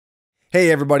Hey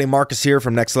everybody, Marcus here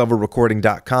from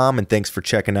nextlevelrecording.com, and thanks for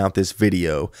checking out this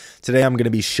video. Today I'm going to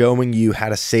be showing you how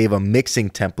to save a mixing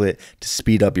template to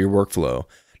speed up your workflow.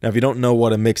 Now if you don't know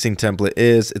what a mixing template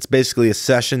is, it's basically a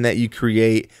session that you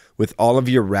create with all of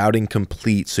your routing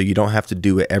complete so you don't have to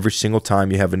do it every single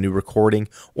time you have a new recording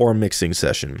or mixing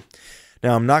session.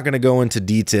 Now I'm not going to go into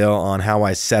detail on how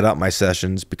I set up my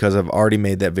sessions because I've already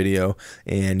made that video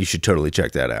and you should totally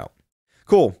check that out.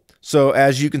 Cool. So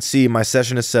as you can see, my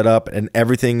session is set up and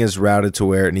everything is routed to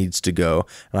where it needs to go.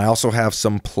 And I also have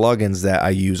some plugins that I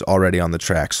use already on the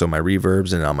track. So my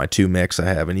reverbs, and on my 2 mix, I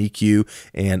have an EQ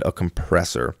and a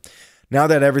compressor. Now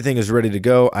that everything is ready to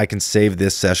go, I can save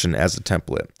this session as a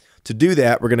template. To do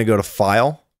that, we're going to go to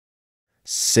File,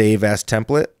 Save as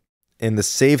Template. And the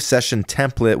Save Session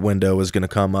Template window is going to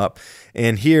come up.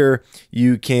 And here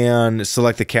you can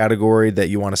select the category that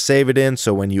you want to save it in.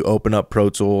 So when you open up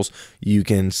Pro Tools, you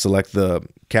can select the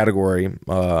category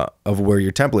of where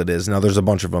your template is. Now there's a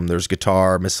bunch of them. There's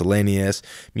guitar, miscellaneous,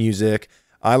 music.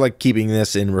 I like keeping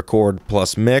this in Record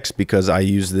plus Mix because I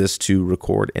use this to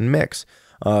record and mix.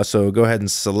 So go ahead and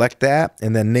select that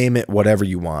and then name it whatever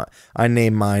you want. I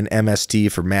name mine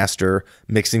MST for Master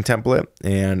Mixing Template,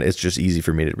 and it's just easy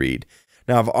for me to read.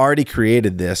 Now I've already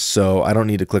created this, so I don't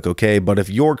need to click OK, but if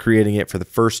you're creating it for the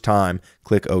first time,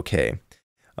 click OK.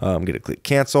 I'm going to click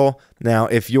Cancel. Now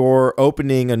if you're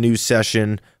opening a new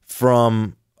session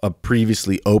from a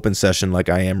previously open session like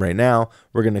I am right now,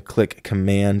 we're going to click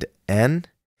Command N,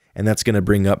 and that's going to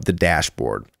bring up the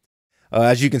dashboard.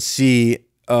 As you can see,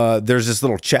 there's this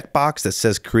little checkbox that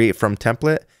says Create from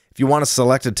Template. If you want to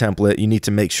select a template, you need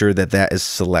to make sure that that is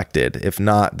selected. If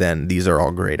not, then these are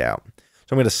all grayed out. So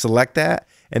I'm going to select that,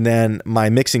 and then my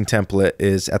mixing template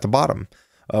is at the bottom.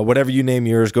 Whatever you name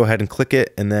yours, go ahead and click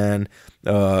it, and then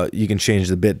you can change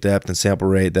the bit depth and sample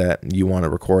rate that you want to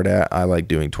record at. I like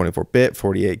doing 24-bit,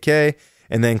 48K,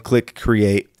 and then click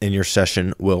Create, and your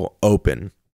session will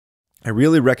open. I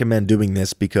really recommend doing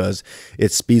this because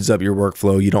it speeds up your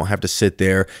workflow. You don't have to sit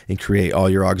there and create all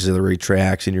your auxiliary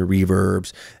tracks and your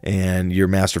reverbs and your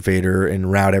master fader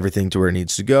and route everything to where it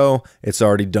needs to go. It's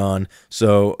already done.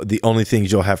 So the only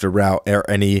things you'll have to route are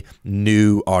any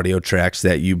new audio tracks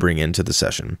that you bring into the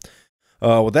session.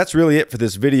 Well, that's really it for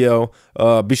this video.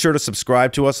 Be sure to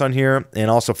subscribe to us on here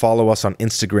and also follow us on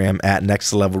Instagram at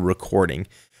Next Level Recording.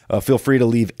 Feel free to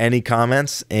leave any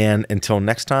comments, and until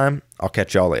next time, I'll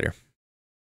catch y'all later.